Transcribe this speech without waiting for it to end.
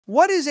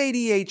What is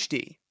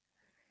ADHD?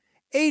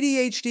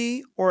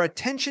 ADHD, or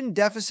Attention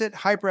Deficit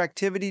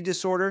Hyperactivity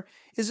Disorder,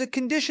 is a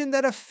condition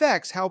that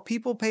affects how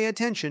people pay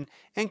attention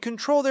and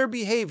control their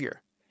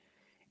behavior.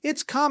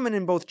 It's common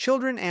in both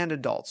children and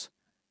adults.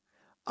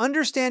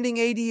 Understanding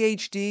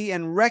ADHD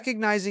and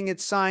recognizing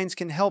its signs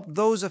can help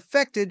those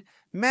affected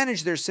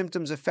manage their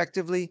symptoms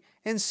effectively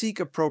and seek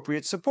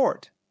appropriate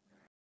support.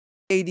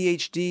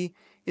 ADHD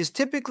is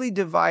typically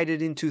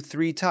divided into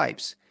three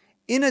types: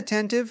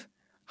 inattentive,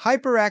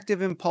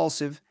 hyperactive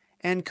impulsive,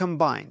 and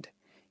combined.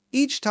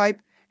 Each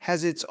type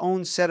has its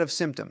own set of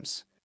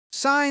symptoms.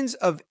 Signs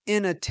of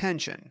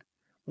inattention.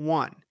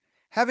 1.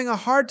 Having a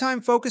hard time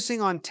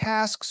focusing on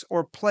tasks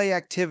or play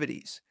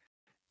activities.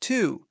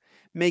 2.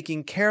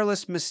 Making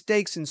careless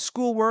mistakes in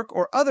schoolwork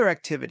or other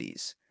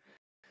activities.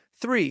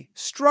 3.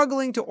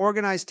 Struggling to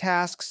organize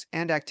tasks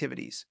and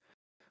activities.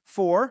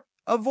 4.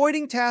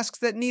 Avoiding tasks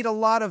that need a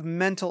lot of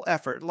mental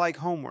effort, like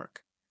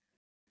homework.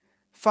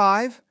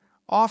 5.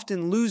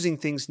 Often losing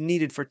things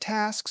needed for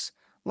tasks,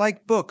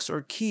 like books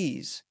or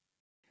keys.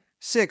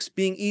 6.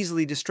 Being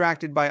easily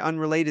distracted by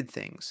unrelated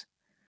things.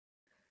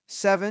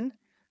 7.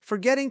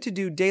 Forgetting to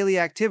do daily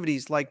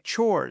activities like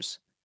chores.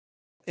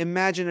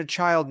 Imagine a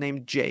child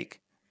named Jake.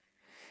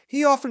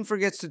 He often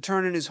forgets to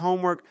turn in his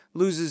homework,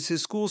 loses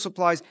his school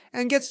supplies,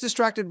 and gets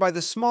distracted by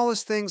the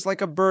smallest things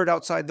like a bird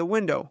outside the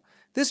window.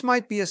 This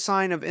might be a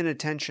sign of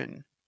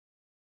inattention.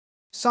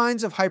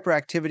 Signs of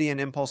hyperactivity and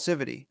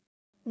impulsivity.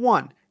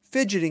 1.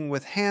 Fidgeting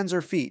with hands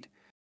or feet.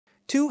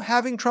 2.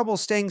 Having trouble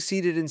staying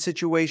seated in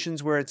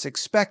situations where it's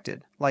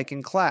expected, like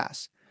in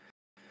class.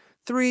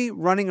 3.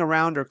 Running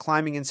around or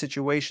climbing in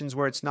situations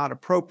where it's not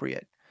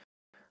appropriate.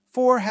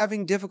 4.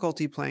 Having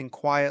difficulty playing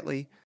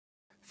quietly.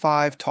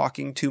 5.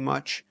 Talking too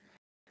much.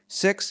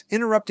 6.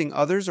 Interrupting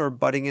others or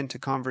butting into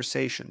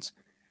conversations.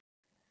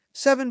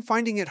 7.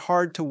 Finding it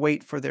hard to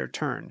wait for their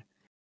turn.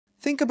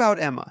 Think about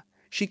Emma.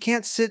 She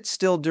can't sit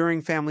still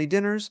during family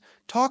dinners,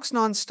 talks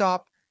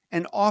nonstop,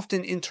 and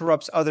often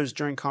interrupts others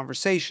during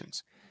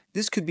conversations.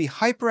 This could be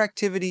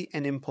hyperactivity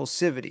and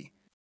impulsivity.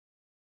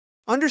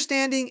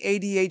 Understanding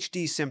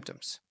ADHD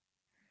symptoms.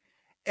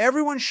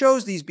 Everyone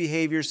shows these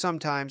behaviors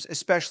sometimes,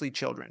 especially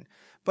children.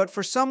 But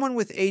for someone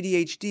with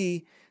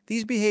ADHD,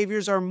 these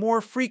behaviors are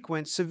more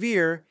frequent,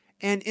 severe,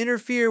 and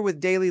interfere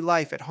with daily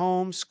life at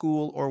home,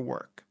 school, or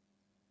work.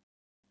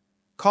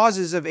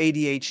 Causes of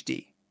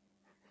ADHD.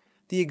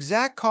 The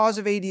exact cause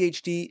of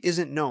ADHD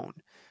isn't known,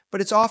 but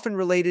it's often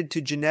related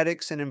to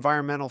genetics and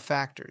environmental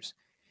factors.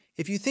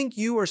 If you think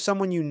you or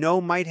someone you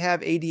know might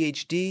have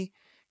ADHD,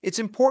 it's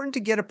important to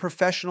get a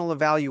professional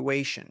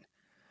evaluation.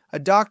 A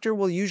doctor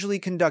will usually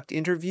conduct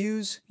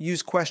interviews,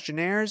 use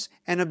questionnaires,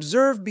 and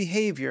observe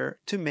behavior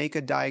to make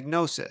a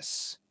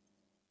diagnosis.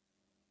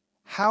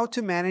 How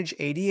to manage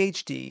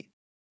ADHD.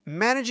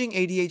 Managing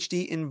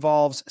ADHD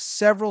involves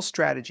several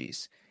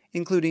strategies,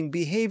 including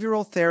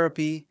behavioral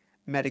therapy,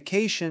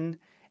 medication,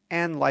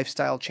 and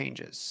lifestyle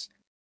changes.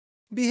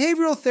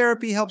 Behavioral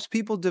therapy helps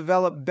people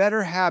develop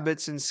better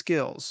habits and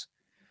skills.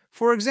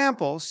 For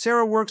example,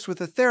 Sarah works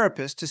with a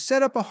therapist to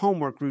set up a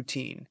homework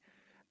routine,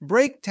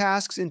 break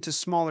tasks into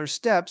smaller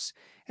steps,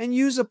 and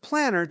use a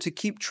planner to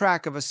keep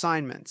track of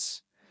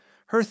assignments.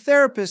 Her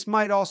therapist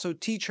might also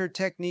teach her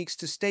techniques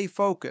to stay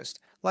focused,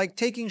 like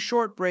taking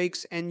short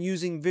breaks and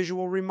using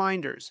visual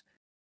reminders.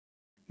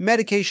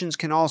 Medications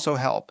can also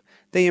help.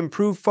 They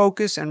improve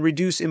focus and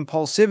reduce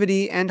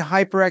impulsivity and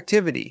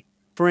hyperactivity.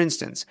 For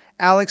instance,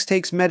 Alex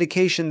takes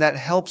medication that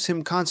helps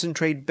him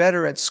concentrate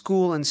better at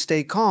school and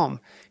stay calm.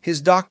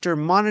 His doctor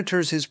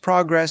monitors his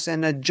progress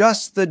and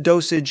adjusts the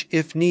dosage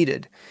if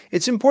needed.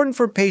 It's important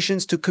for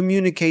patients to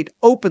communicate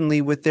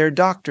openly with their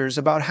doctors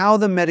about how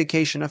the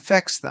medication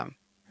affects them.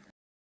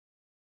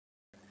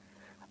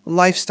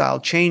 Lifestyle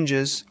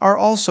changes are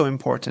also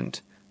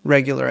important.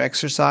 Regular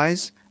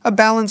exercise, a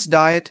balanced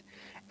diet,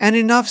 and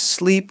enough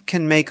sleep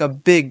can make a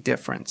big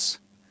difference.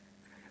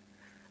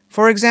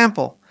 For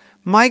example,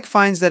 Mike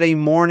finds that a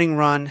morning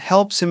run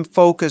helps him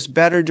focus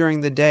better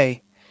during the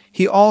day.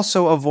 He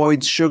also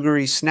avoids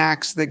sugary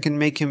snacks that can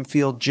make him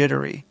feel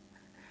jittery.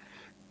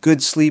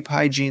 Good sleep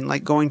hygiene,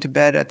 like going to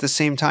bed at the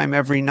same time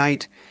every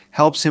night,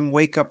 helps him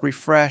wake up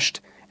refreshed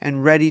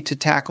and ready to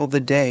tackle the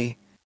day.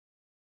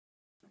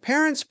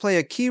 Parents play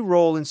a key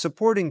role in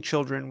supporting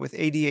children with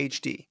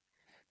ADHD.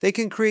 They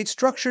can create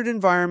structured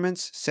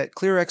environments, set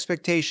clear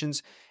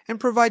expectations, and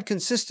provide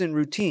consistent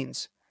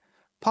routines.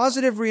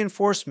 Positive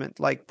reinforcement,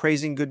 like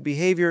praising good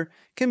behavior,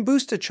 can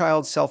boost a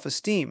child's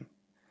self-esteem.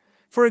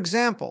 For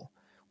example,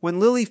 when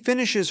Lily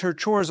finishes her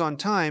chores on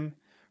time,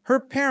 her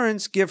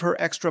parents give her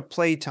extra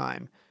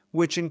playtime,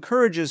 which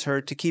encourages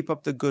her to keep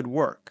up the good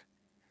work.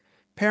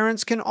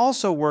 Parents can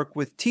also work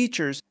with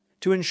teachers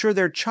to ensure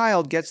their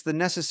child gets the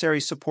necessary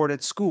support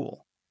at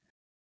school.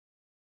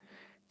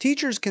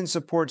 Teachers can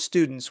support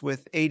students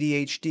with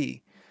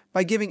ADHD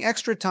by giving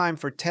extra time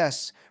for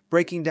tests,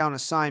 breaking down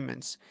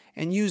assignments,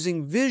 and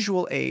using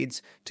visual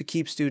aids to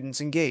keep students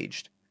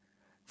engaged.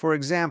 For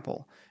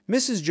example,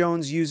 Mrs.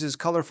 Jones uses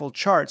colorful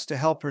charts to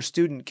help her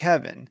student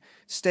Kevin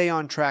stay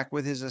on track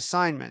with his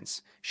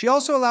assignments. She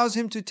also allows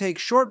him to take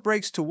short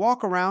breaks to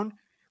walk around,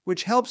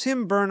 which helps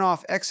him burn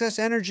off excess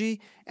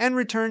energy and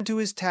return to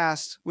his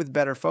tasks with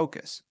better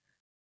focus.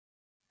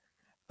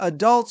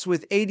 Adults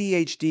with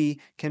ADHD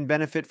can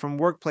benefit from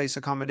workplace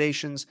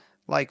accommodations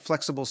like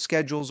flexible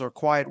schedules or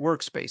quiet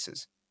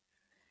workspaces.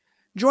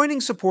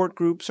 Joining support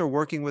groups or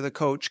working with a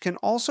coach can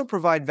also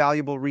provide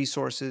valuable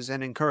resources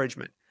and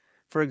encouragement.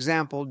 For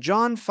example,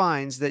 John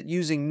finds that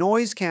using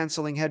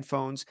noise-canceling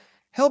headphones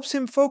helps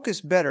him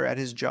focus better at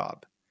his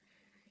job.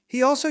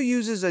 He also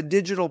uses a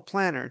digital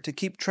planner to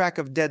keep track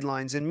of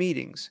deadlines and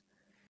meetings.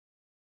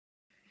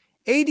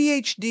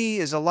 ADHD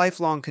is a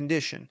lifelong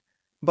condition,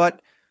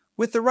 but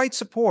with the right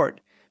support,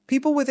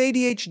 people with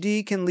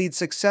ADHD can lead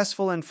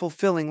successful and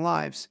fulfilling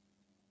lives.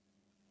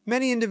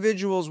 Many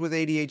individuals with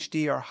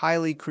ADHD are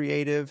highly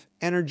creative,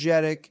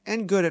 energetic,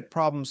 and good at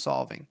problem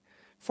solving.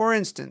 For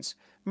instance,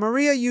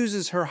 Maria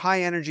uses her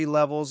high energy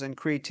levels and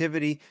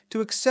creativity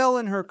to excel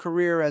in her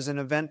career as an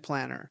event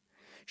planner.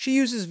 She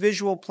uses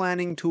visual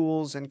planning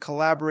tools and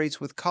collaborates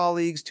with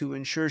colleagues to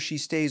ensure she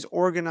stays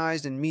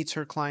organized and meets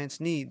her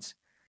clients' needs.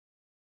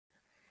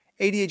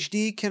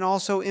 ADHD can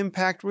also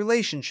impact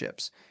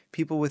relationships.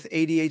 People with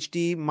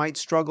ADHD might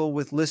struggle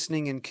with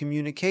listening and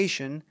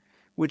communication,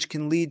 which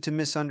can lead to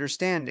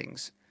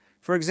misunderstandings.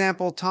 For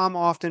example, Tom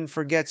often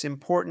forgets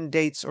important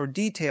dates or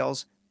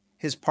details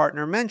his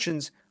partner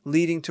mentions,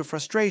 leading to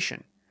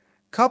frustration.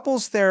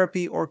 Couples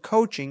therapy or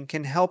coaching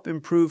can help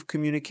improve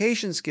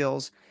communication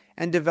skills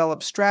and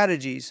develop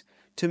strategies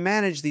to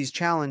manage these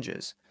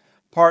challenges.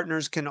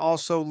 Partners can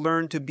also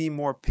learn to be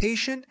more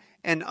patient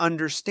and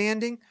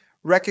understanding,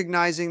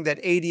 recognizing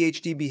that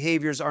ADHD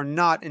behaviors are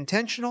not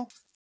intentional.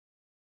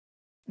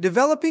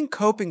 Developing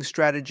coping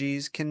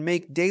strategies can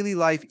make daily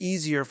life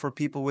easier for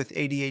people with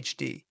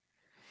ADHD.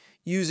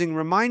 Using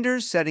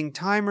reminders, setting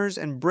timers,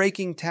 and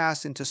breaking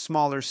tasks into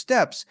smaller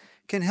steps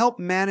can help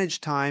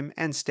manage time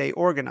and stay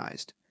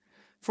organized.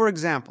 For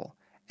example,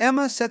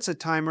 Emma sets a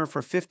timer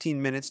for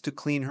 15 minutes to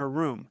clean her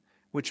room,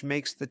 which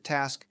makes the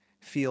task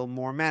feel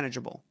more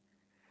manageable.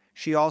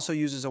 She also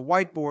uses a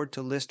whiteboard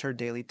to list her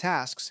daily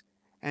tasks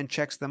and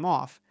checks them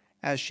off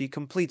as she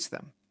completes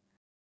them.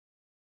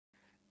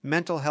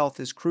 Mental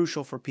health is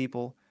crucial for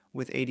people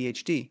with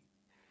ADHD.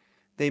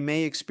 They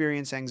may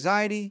experience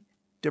anxiety,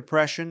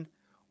 depression,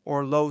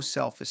 or low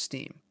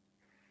self-esteem.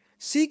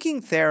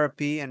 Seeking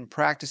therapy and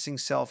practicing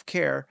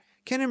self-care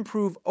can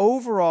improve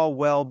overall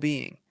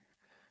well-being.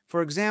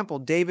 For example,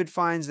 David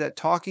finds that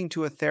talking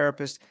to a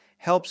therapist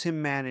helps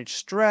him manage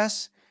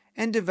stress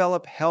and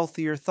develop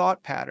healthier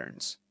thought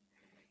patterns.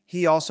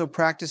 He also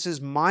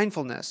practices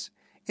mindfulness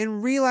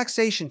and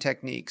relaxation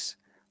techniques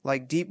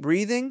like deep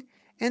breathing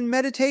and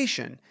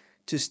meditation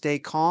to stay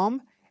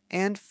calm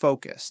and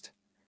focused.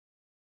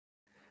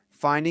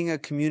 Finding a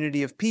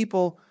community of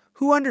people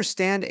who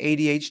understand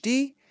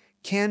ADHD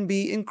can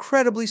be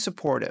incredibly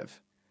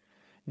supportive.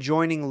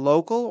 Joining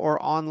local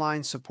or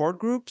online support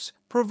groups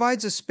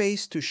provides a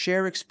space to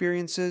share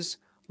experiences,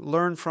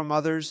 learn from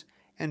others,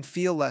 and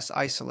feel less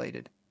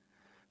isolated.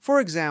 For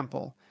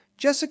example,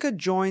 Jessica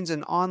joins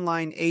an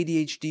online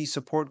ADHD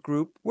support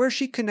group where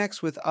she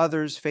connects with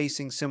others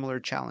facing similar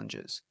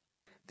challenges.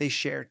 They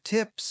share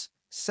tips,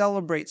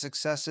 celebrate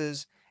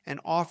successes, and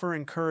offer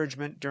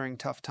encouragement during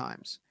tough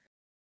times.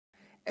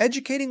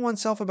 Educating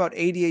oneself about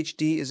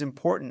ADHD is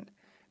important.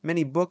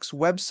 Many books,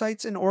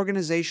 websites, and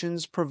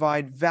organizations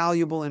provide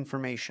valuable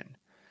information.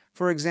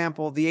 For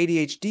example, the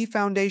ADHD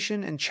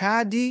Foundation and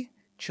CHADD,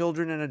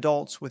 Children and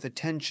Adults with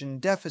Attention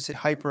Deficit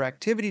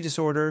Hyperactivity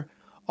Disorder,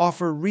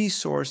 offer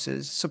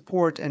resources,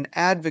 support, and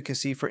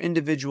advocacy for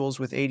individuals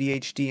with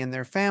ADHD and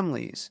their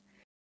families.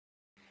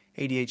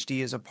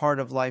 ADHD is a part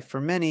of life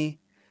for many,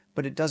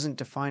 but it doesn't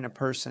define a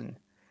person.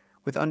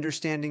 With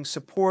understanding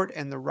support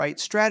and the right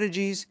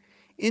strategies,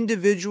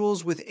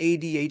 individuals with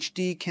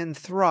ADHD can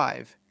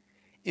thrive.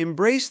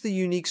 Embrace the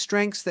unique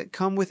strengths that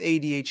come with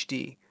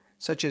ADHD,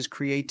 such as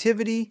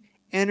creativity,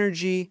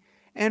 energy,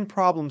 and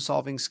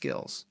problem-solving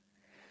skills.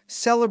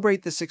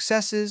 Celebrate the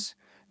successes,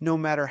 no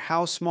matter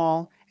how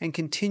small, and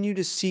continue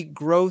to seek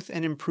growth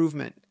and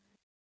improvement.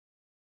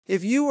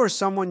 If you or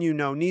someone you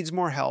know needs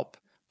more help,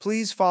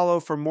 please follow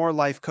for more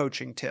life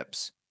coaching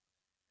tips.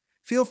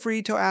 Feel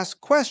free to ask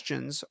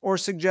questions or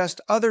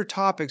suggest other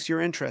topics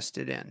you're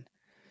interested in.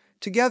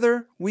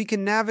 Together, we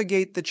can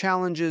navigate the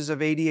challenges of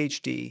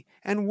ADHD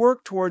and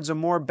work towards a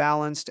more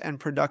balanced and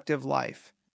productive life.